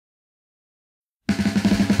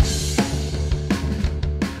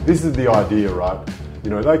This is the idea, right? You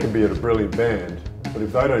know, they can be at a brilliant band, but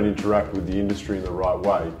if they don't interact with the industry in the right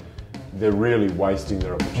way, they're really wasting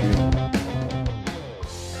their opportunity.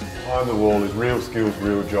 Behind the Wall is real skills,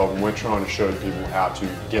 real job, and we're trying to show people how to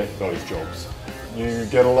get those jobs. You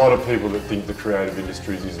get a lot of people that think the creative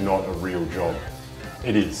industries is not a real job.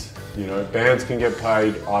 It is. You know, bands can get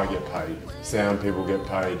paid, I get paid, sound people get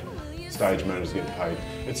paid, stage managers get paid.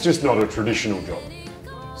 It's just not a traditional job.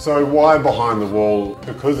 So why Behind the Wall?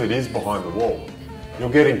 Because it is behind the wall. You're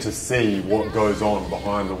getting to see what goes on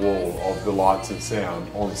behind the wall of the lights and sound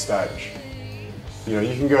on stage. You know,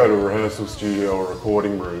 you can go to a rehearsal studio or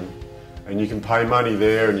recording room and you can pay money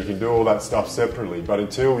there and you can do all that stuff separately, but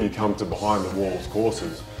until you come to Behind the Walls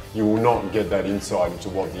courses, you will not get that insight into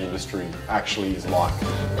what the industry actually is like.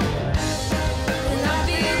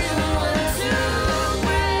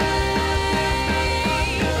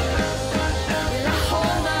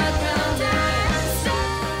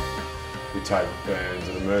 We take bands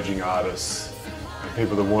and emerging artists and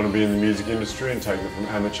people that want to be in the music industry and take them from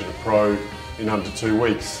amateur to pro in under 2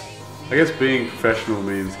 weeks. I guess being professional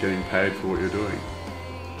means getting paid for what you're doing.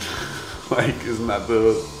 Like, isn't that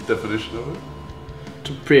the definition of it?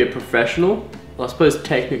 To be a professional, well, I suppose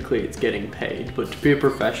technically it's getting paid, but to be a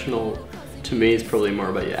professional, to me, is probably more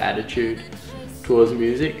about your attitude towards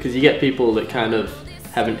music, because you get people that kind of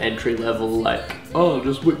have an entry level, like, oh,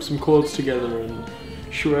 just whip some chords together and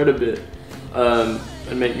shred a bit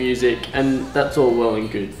and make music, and that's all well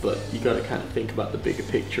and good, but you got to kind of think about the bigger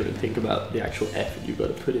picture and think about the actual effort you've got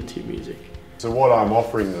to put into your music. So what I'm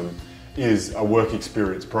offering them is a work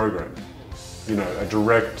experience program, you know, a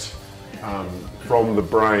direct from the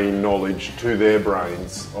brain knowledge to their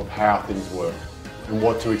brains of how things work and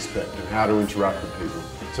what to expect and how to interact with people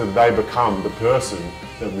so that they become the person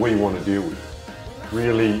that we want to deal with.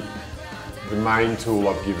 Really, the main tool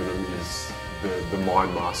I've given them is the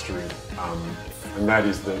mind mastery, and that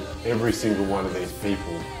is that every single one of these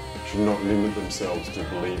people should not limit themselves to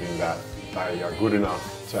believing that they are good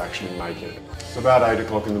enough to actually make it. So about 8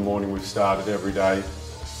 o'clock in the morning we've started every day.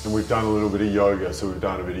 And we've done a little bit of yoga, so we've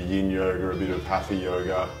done a bit of yin yoga, a bit of hatha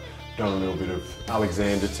yoga, done a little bit of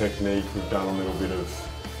Alexander technique, we've done a little bit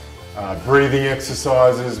of breathing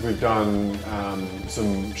exercises, we've done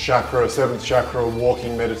some chakra, 7th chakra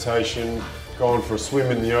walking meditation, gone for a swim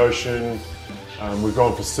in the ocean, we've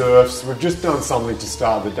gone for surfs. We've just done something to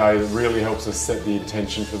start the day that really helps us set the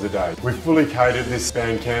intention for the day. We've fully catered this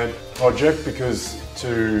Bandcamp project because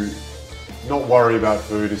to not worry about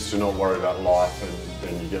food is to not worry about life, and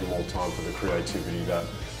then you get more time for the creativity that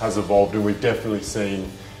has evolved, and we've definitely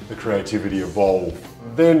seen the creativity evolve.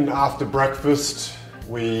 Then after breakfast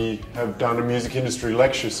we have done a music industry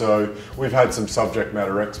lecture, so we've had some subject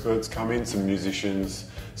matter experts come in, some musicians,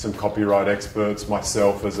 some copyright experts,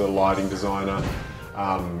 myself as a lighting designer,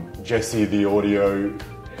 Jesse the audio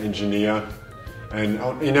engineer, and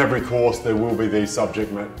in every course there will be these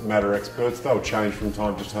subject matter experts. They'll change from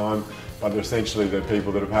time to time, but essentially they're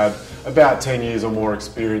people that have had about 10 years or more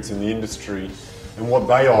experience in the industry, and what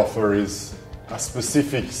they offer is a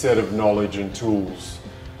specific set of knowledge and tools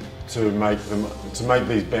to make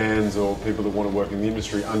these bands or people that want to work in the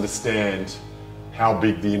industry understand how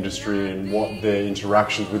big the industry and what their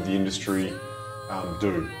interactions with the industry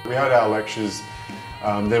do. We had our lectures,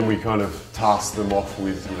 then we kind of tasked them off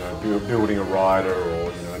with, you know, building a rider,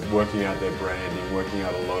 or, you know, working out their branding, working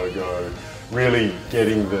out a logo, really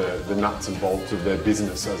getting the nuts and bolts of their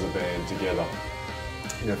business as a band together.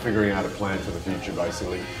 You know, figuring out a plan for the future,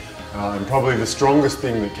 basically. And probably the strongest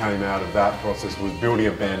thing that came out of that process was building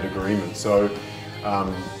a band agreement. So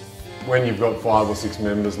when you've got 5 or 6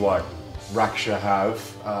 members like Raksha have,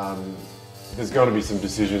 there's going to be some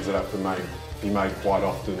decisions that have to be made quite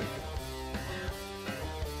often.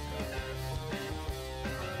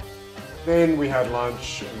 Then we had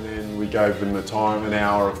lunch, and then we gave them an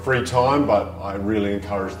hour of free time, but I really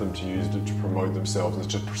encouraged them to use it to promote themselves and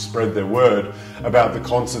to spread their word about the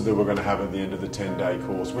concert that we're going to have at the end of the 10-day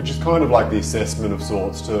course, which is kind of like the assessment of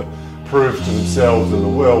sorts to prove to themselves and the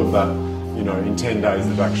world that, you know, in 10 days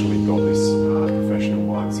they've actually got this professional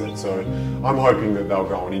mindset. So I'm hoping that they'll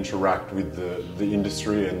go and interact with the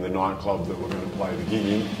industry and the nightclub that we're going to play the gig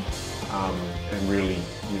in, and really,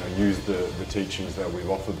 you know, use the teachings that we've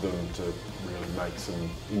offered them to really make some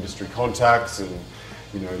industry contacts and,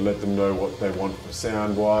 you know, let them know what they want for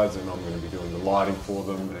sound-wise, and I'm going to be doing the lighting for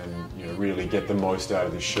them, and, you know, really get the most out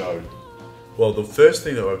of this show. Well, the first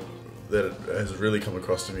thing that has really come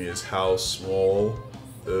across to me is how small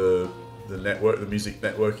the music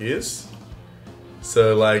network is.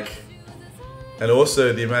 So like, and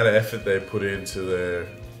also the amount of effort they put into their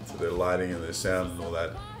lighting and their sound and all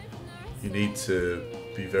that. You need to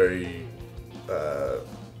be very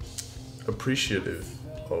appreciative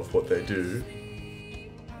of what they do.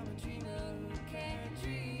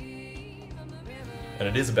 And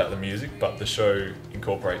it is about the music, but the show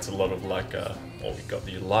incorporates a lot of like, you've got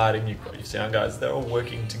your lighting, you've got your sound guys, they're all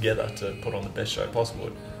working together to put on the best show possible.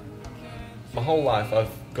 My whole life I've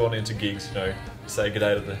gone into gigs, you know, you say good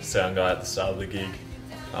day to the sound guy at the start of the gig,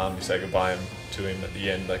 you say goodbye to him at the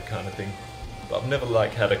end, that kind of thing. But I've never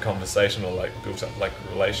like had a conversation or like built up like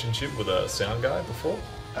a relationship with a sound guy before.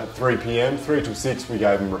 At 3 p.m, 3 till 6, we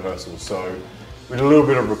gave them rehearsals. So we did a little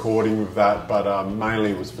bit of recording with that, but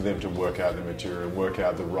mainly it was for them to work out the material, work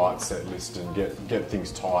out the right set list and get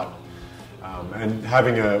things tight. And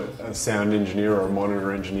having a sound engineer or a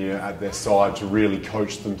monitor engineer at their side to really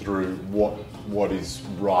coach them through what is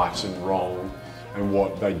right and wrong and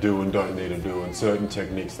what they do and don't need to do, and certain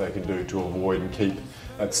techniques they can do to avoid and keep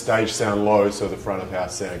that stage sound low so the front of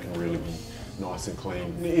house sound can really be nice and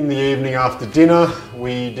clean. In the evening after dinner,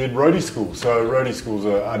 we did roadie school. So roadie school is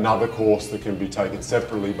another course that can be taken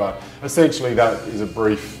separately, but essentially that is a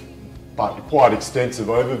brief but quite extensive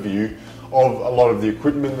overview of a lot of the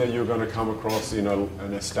equipment that you're going to come across in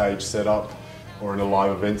a stage setup or in a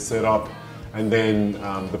live event setup, and then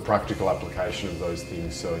the practical application of those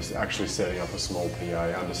things. So it's actually setting up a small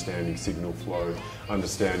PA, understanding signal flow,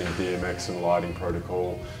 understanding DMX and lighting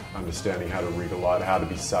protocol, understanding how to rig a light, how to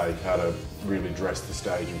be safe, how to really dress the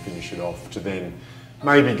stage and finish it off, to then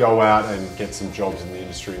maybe go out and get some jobs in the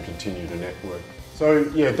industry and continue to network.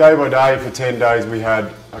 So yeah, day by day for 10 days we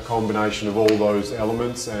had a combination of all those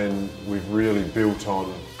elements, and we've really built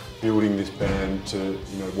on building this band to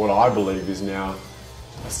what I believe is now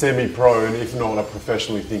a semi-pro and if not a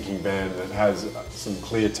professionally thinking band that has some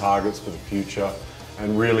clear targets for the future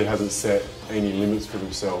and really hasn't set any limits for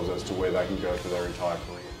themselves as to where they can go for their entire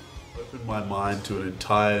career. Opened my mind to an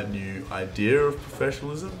entire new idea of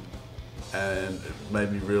professionalism, and it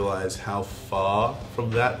made me realise how far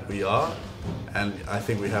from that we are, and I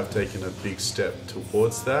think we have taken a big step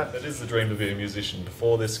towards that. It is the dream to be a musician.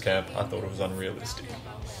 Before this camp, I thought it was unrealistic.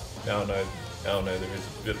 Now I know there is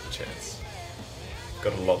a bit of a chance.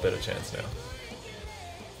 Got a lot better chance now.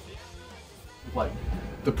 Like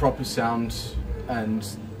the proper sound and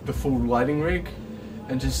the full lighting rig,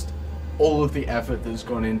 and just all of the effort that's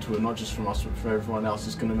gone into it, not just from us but for everyone else,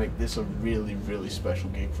 is going to make this a really, really special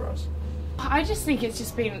gig for us. I just think it's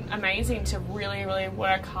just been amazing to really, really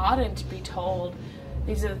work hard and to be told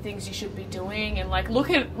these are the things you should be doing, and like look,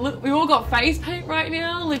 we all got face paint right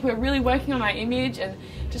now, like we're really working on our image and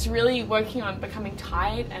just really working on becoming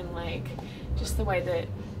tight, and like just the way that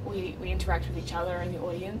we interact with each other and the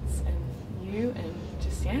audience and you, and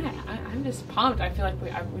just I'm just pumped. I feel like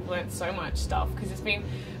we've learned so much stuff, because it's been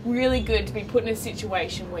really good to be put in a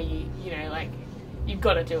situation where you've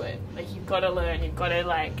got to do it, like you've got to learn, you've got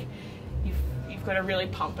to you've got to really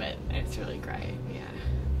pump it, and it's really great.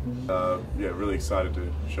 Really excited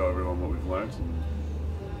to show everyone what we've learned and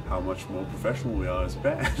how much more professional we are as a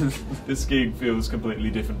band. This gig feels completely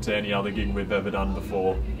different to any other gig we've ever done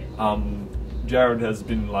before. Jared has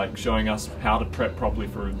been showing us how to prep properly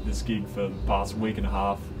for this gig for the past week and a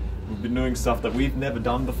half. We've been doing stuff that we've never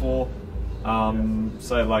done before.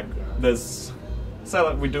 Say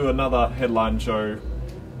we do another headline show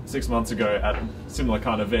 6 months ago at a similar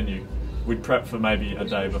kind of venue. We'd prep for maybe a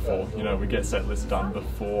day before. We get set lists done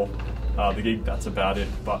before the gig, that's about it.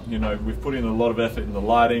 But we've put in a lot of effort in the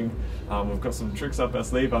lighting. We've got some tricks up our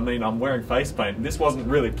sleeve. I mean, I'm wearing face paint. This wasn't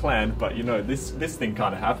really planned, but this thing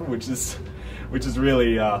kind of happened, which is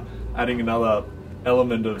really adding another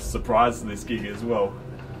element of surprise to this gig as well.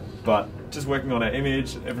 But just working on our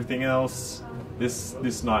image, everything else,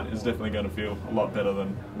 this night is definitely going to feel a lot better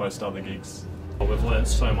than most other gigs. We've learned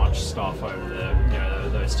so much stuff over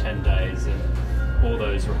those 10 days, and all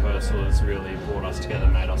those rehearsals really brought us together,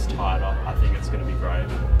 made us tighter. I think it's going to be great.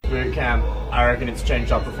 Boot camp, I reckon it's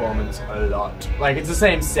changed our performance a lot. It's the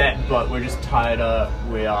same set, but we're just tighter.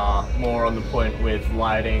 We are more on the point with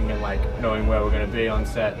lighting and knowing where we're going to be on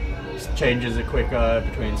set. Just changes are quicker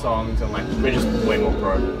between songs, and we're just way more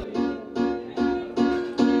pro.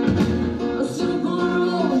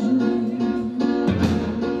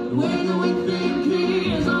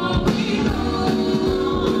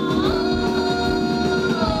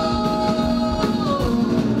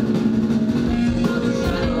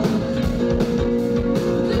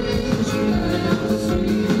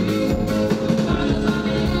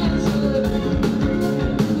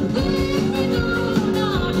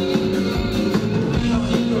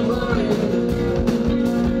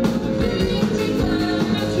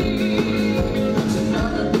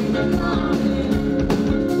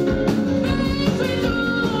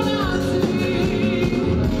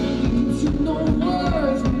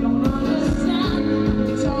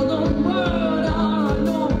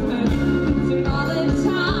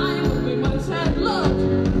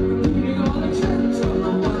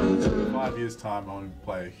 this time I want to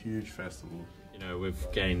play a huge festival. You know,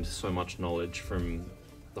 we've gained so much knowledge from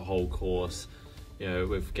the whole course. You know,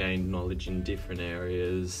 we've gained knowledge in different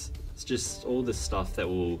areas. It's just all the stuff that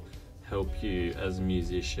will help you as a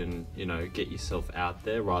musician, you know, get yourself out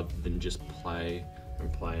there rather than just play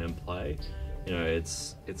and play and play. You know,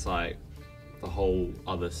 it's like the whole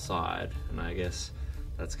other side, and I guess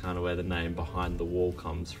that's kind of where the name Behind the Wall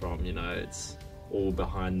comes from. You know, it's all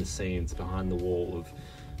behind the scenes, behind the wall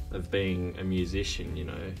of being a musician, you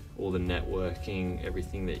know, all the networking,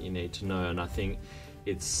 everything that you need to know. And I think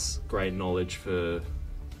it's great knowledge for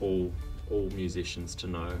all musicians to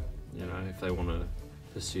know, you know, if they want to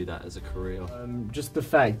pursue that as a career. Just the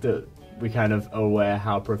fact that we kind of are aware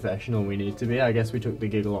how professional we need to be. I guess we took the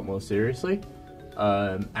gig a lot more seriously,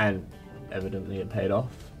 and evidently it paid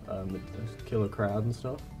off with the killer crowd and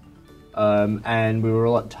stuff. And we were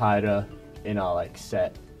a lot tighter in our like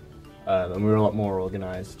set, and we were a lot more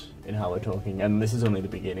organised in how we're talking. And this is only the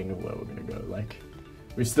beginning of where we're going to go. Like,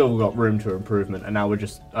 we've still got room for improvement, and now we're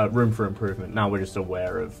just room for improvement. Now we're just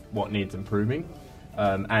aware of what needs improving.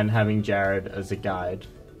 And having Jared as a guide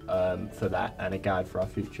for that and a guide for our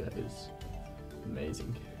future is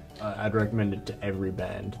amazing. I'd recommend it to every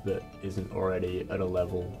band that isn't already at a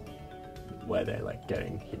level where they're like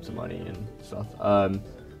getting heaps of money and stuff.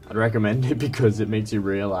 I'd recommend it because it makes you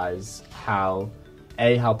realize how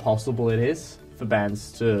possible it is for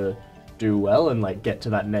bands to do well and like get to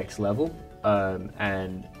that next level,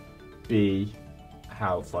 and B,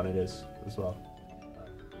 how fun it is as well.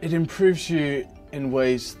 It improves you in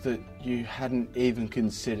ways that you hadn't even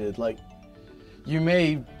considered. Like, you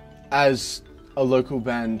may, as a local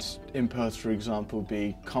band in Perth, for example,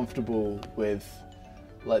 be comfortable with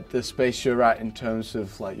like the space you're at in terms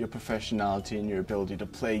of like your professionality and your ability to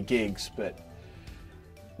play gigs, but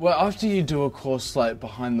well, after you do a course like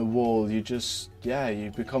Behind the Wall, you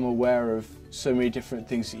become aware of so many different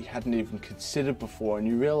things that you hadn't even considered before, and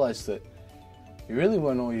you realize that you really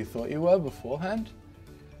weren't all you thought you were beforehand.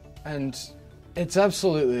 And it's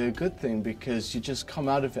absolutely a good thing because you just come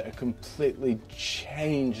out of it a completely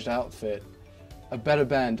changed outfit, a better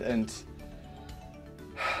band, and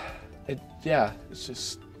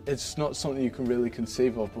it's not something you can really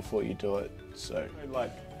conceive of before you do it. So,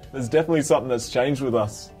 like, there's definitely something that's changed with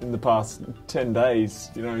us in the past 10 days.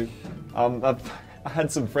 You know, I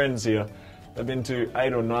had some friends here. They've been to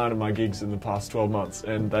 8 or 9 of my gigs in the past 12 months,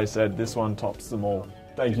 and they said this one tops them all.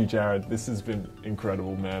 Thank you, Jared. This has been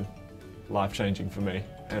incredible, man. Life-changing for me,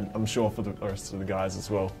 and I'm sure for the rest of the guys as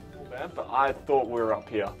well. But I thought we were up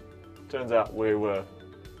here. Turns out we were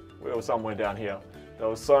somewhere down here. There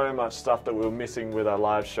was so much stuff that we were missing with our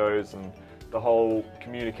live shows, and the whole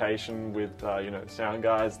communication with sound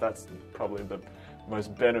guys. That's probably the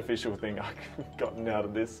most beneficial thing I've gotten out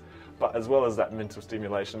of this. But as well as that mental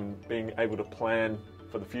stimulation, being able to plan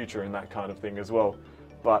for the future and that kind of thing as well.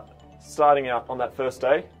 But starting out on that first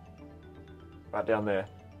day, right down there.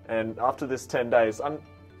 And after this 10 days,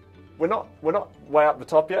 we're not way up the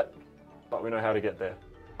top yet, but we know how to get there.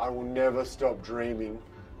 I will never stop dreaming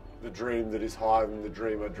the dream that is higher than the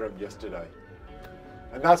dream I dreamt yesterday.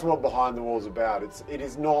 And that's what Behind the Wall is about. It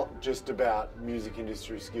is not just about music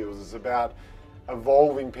industry skills. It's about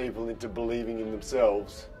evolving people into believing in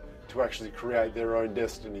themselves to actually create their own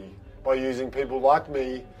destiny by using people like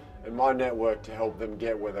me and my network to help them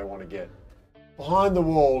get where they want to get. Behind the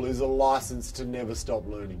Wall is a license to never stop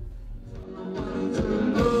learning.